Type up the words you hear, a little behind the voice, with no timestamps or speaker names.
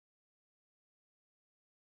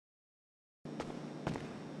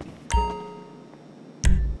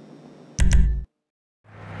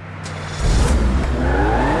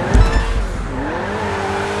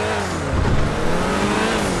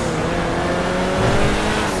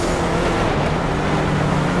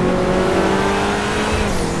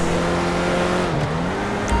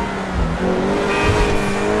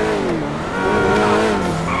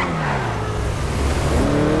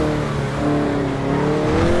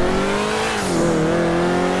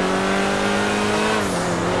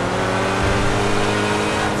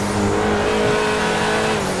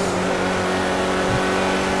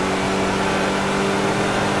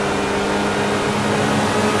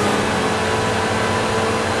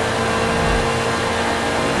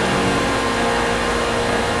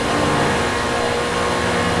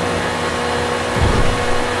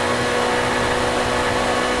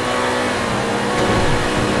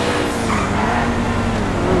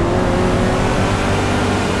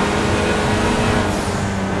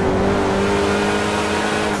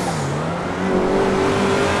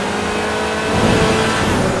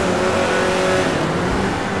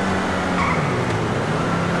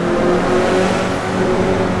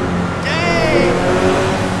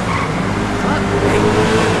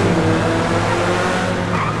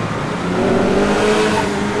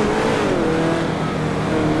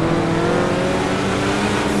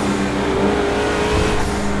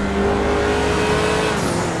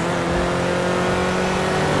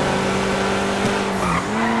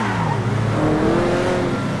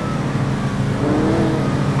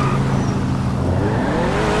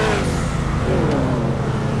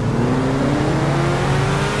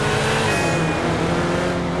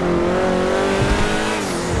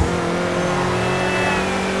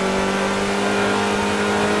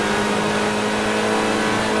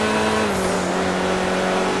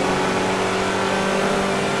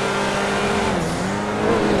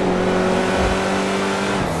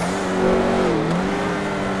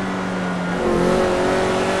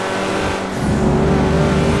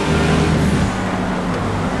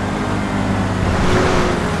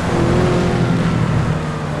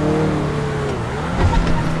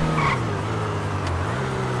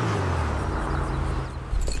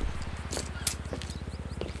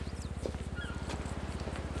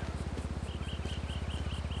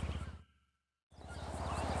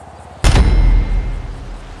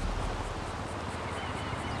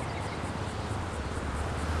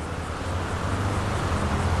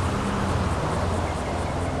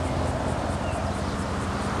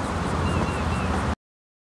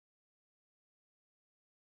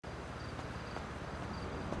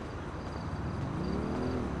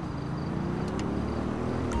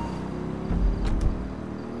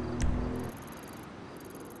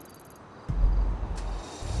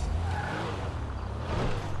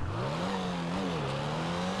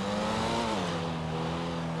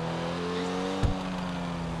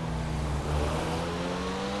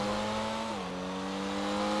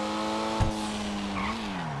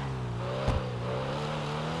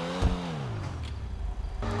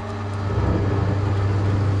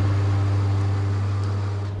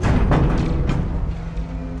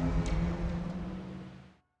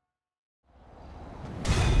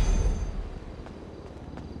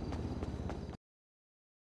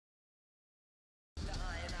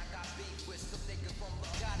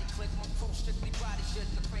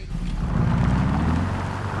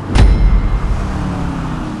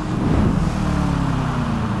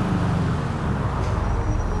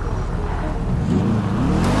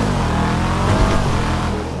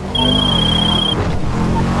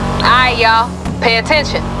y'all, pay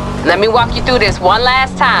attention. Let me walk you through this one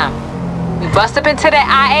last time. We bust up into that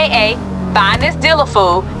IAA, find this dealer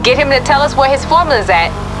fool, get him to tell us where his formula's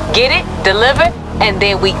at, get it, deliver, and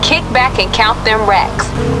then we kick back and count them racks.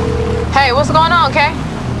 Hey, what's going on, Kay?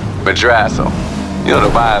 Madrasso, you know the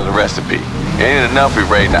violent recipe. It ain't enough we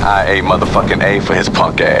raiding the IA motherfucking A for his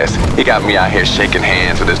punk ass. He got me out here shaking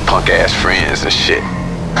hands with his punk ass friends and shit.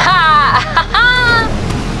 Ha ha ha!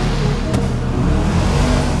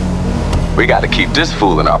 We gotta keep this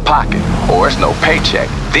fool in our pocket, or it's no paycheck.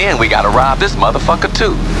 Then we gotta rob this motherfucker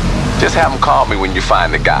too. Just have him call me when you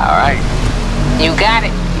find the guy, alright? You got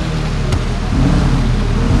it.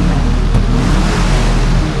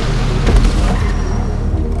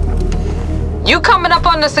 You coming up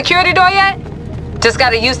on the security door yet? Just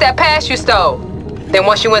gotta use that pass you stole. Then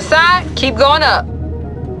once you inside, keep going up.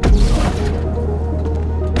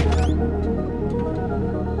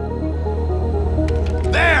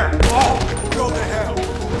 There! Oh, go to hell.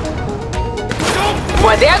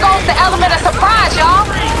 Well, there goes the element of surprise, y'all.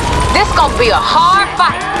 This gonna be a hard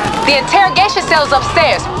fight. The interrogation cell's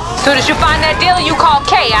upstairs. Soon as you find that dealer, you call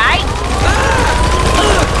Kay, alright?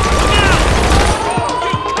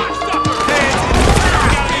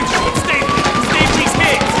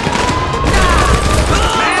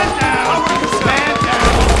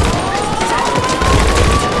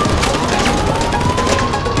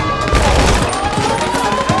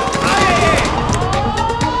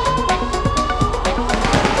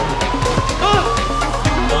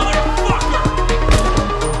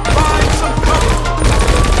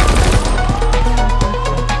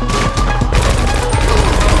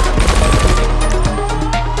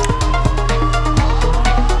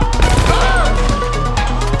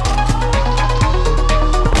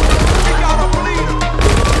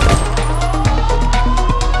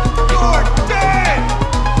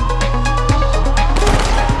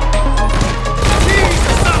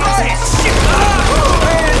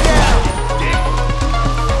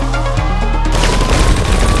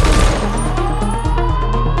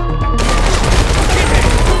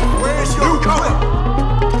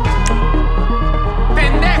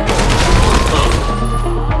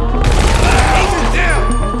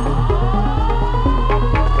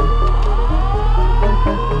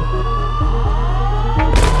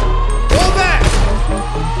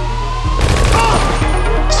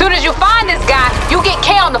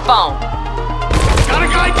 On the phone. Got a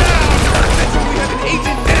guy down! We have an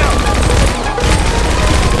agent down!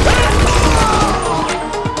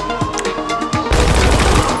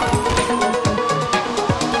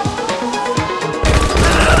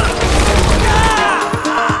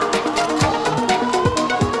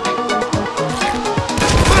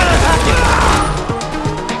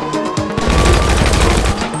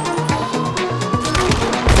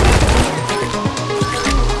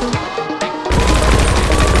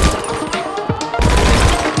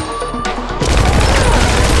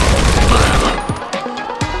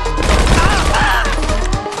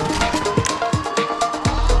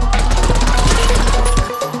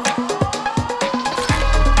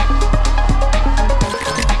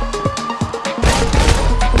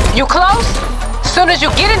 You close? Soon as you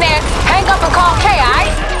get in there, hang up and call Kay,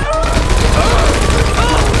 alright?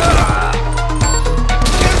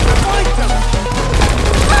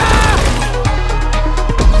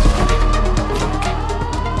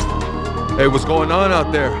 Hey, what's going on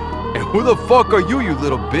out there? And who the fuck are you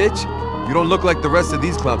little bitch? You don't look like the rest of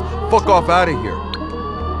these clowns. Fuck off out of here.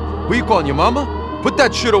 Who you calling, your mama? Put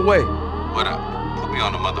that shit away. What up? Put me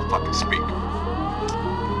on the motherfucking speaker.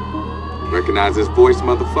 Recognize this voice,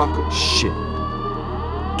 motherfucker? Shit.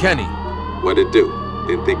 Kenny. What it do?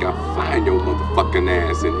 Didn't think I'd find your motherfucking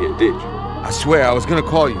ass in here, did you? I swear, I was gonna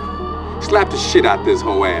call you. Slap the shit out this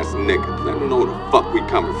whole ass nigga. Let him know where the fuck we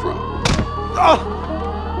coming from. Now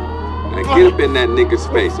get up in that nigga's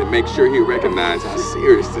face and make sure he recognize how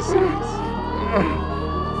serious this is. You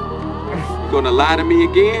gonna lie to me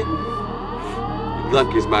again? You're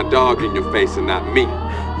lucky it's my dog in your face and not me.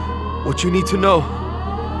 What you need to know?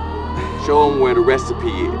 Show him where the recipe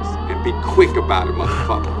is, and be quick about it,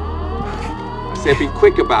 motherfucker. I said be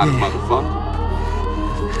quick about it, motherfucker.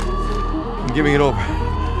 I'm giving it over.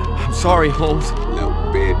 I'm sorry, Holmes. Little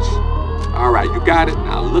bitch. All right, you got it?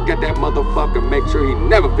 Now look at that motherfucker, make sure he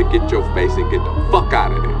never forget your face and get the fuck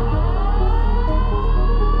out of there.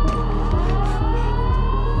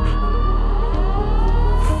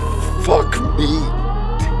 Fuck me.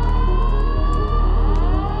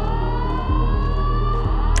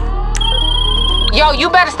 Yo, you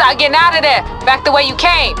better start getting out of there. Back the way you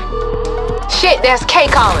came. Shit, there's Kay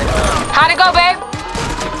calling. How'd it go, babe?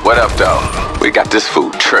 What up, though? We got this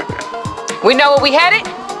food tripping. We know where we headed?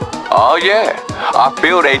 Oh yeah, our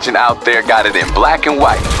field agent out there got it in black and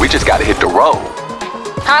white. We just gotta hit the road.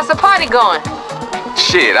 How's the party going?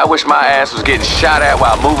 Shit, I wish my ass was getting shot at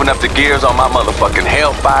while moving up the gears on my motherfucking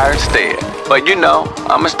Hellfire instead. But you know,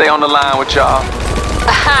 I'ma stay on the line with y'all.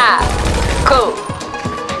 Aha! Cool.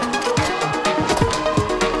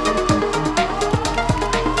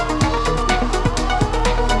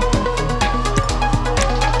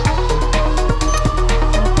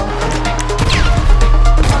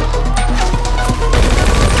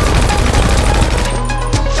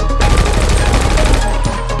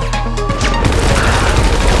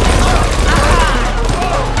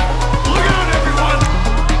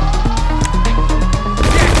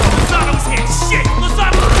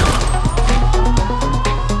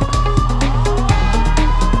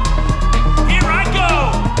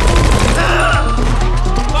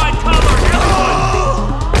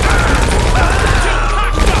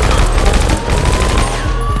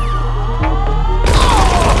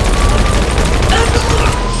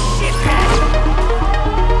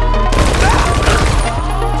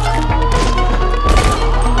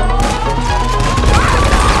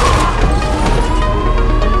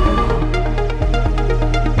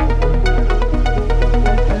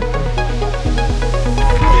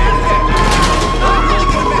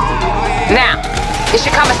 It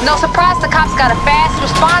should come as no surprise the cops got a fast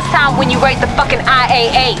response time when you raid the fucking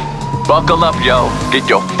IAA. Buckle up, yo. Get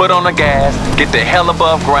your foot on the gas, get the hell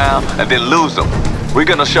above ground, and then lose them. We're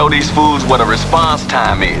gonna show these fools what a response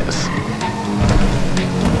time is.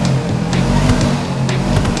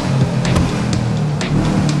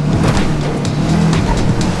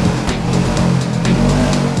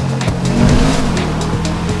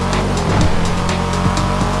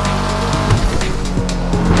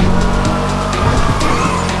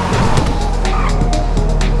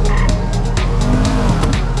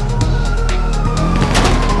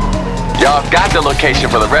 Y'all got the location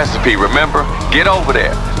for the recipe, remember? Get over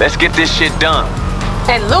there. Let's get this shit done.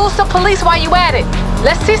 And lose the police while you at it.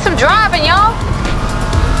 Let's see some driving, y'all.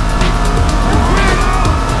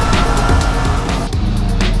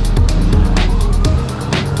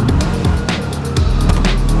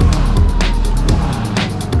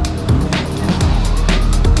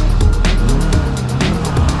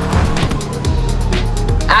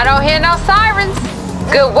 I don't hear no sirens.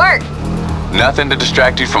 Good work. Nothing to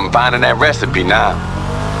distract you from finding that recipe now.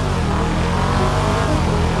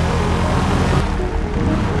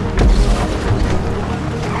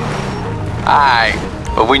 Alright,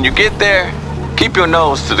 but when you get there, keep your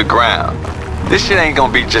nose to the ground. This shit ain't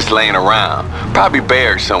gonna be just laying around. Probably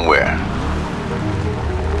buried somewhere.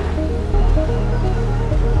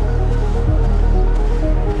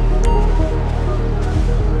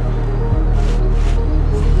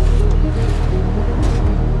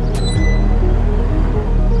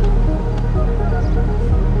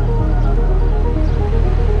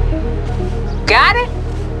 Got it?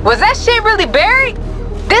 Was that shit really buried?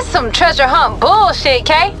 This some treasure hunt bullshit,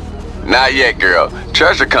 Kay. Not yet, girl.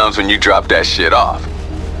 Treasure comes when you drop that shit off.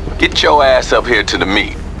 Get your ass up here to the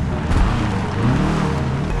meat.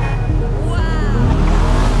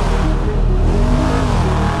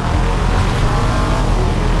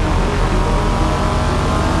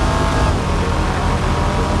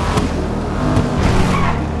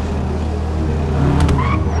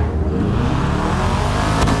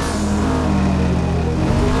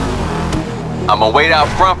 I'ma wait out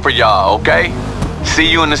front for y'all, okay? See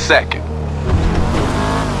you in a second.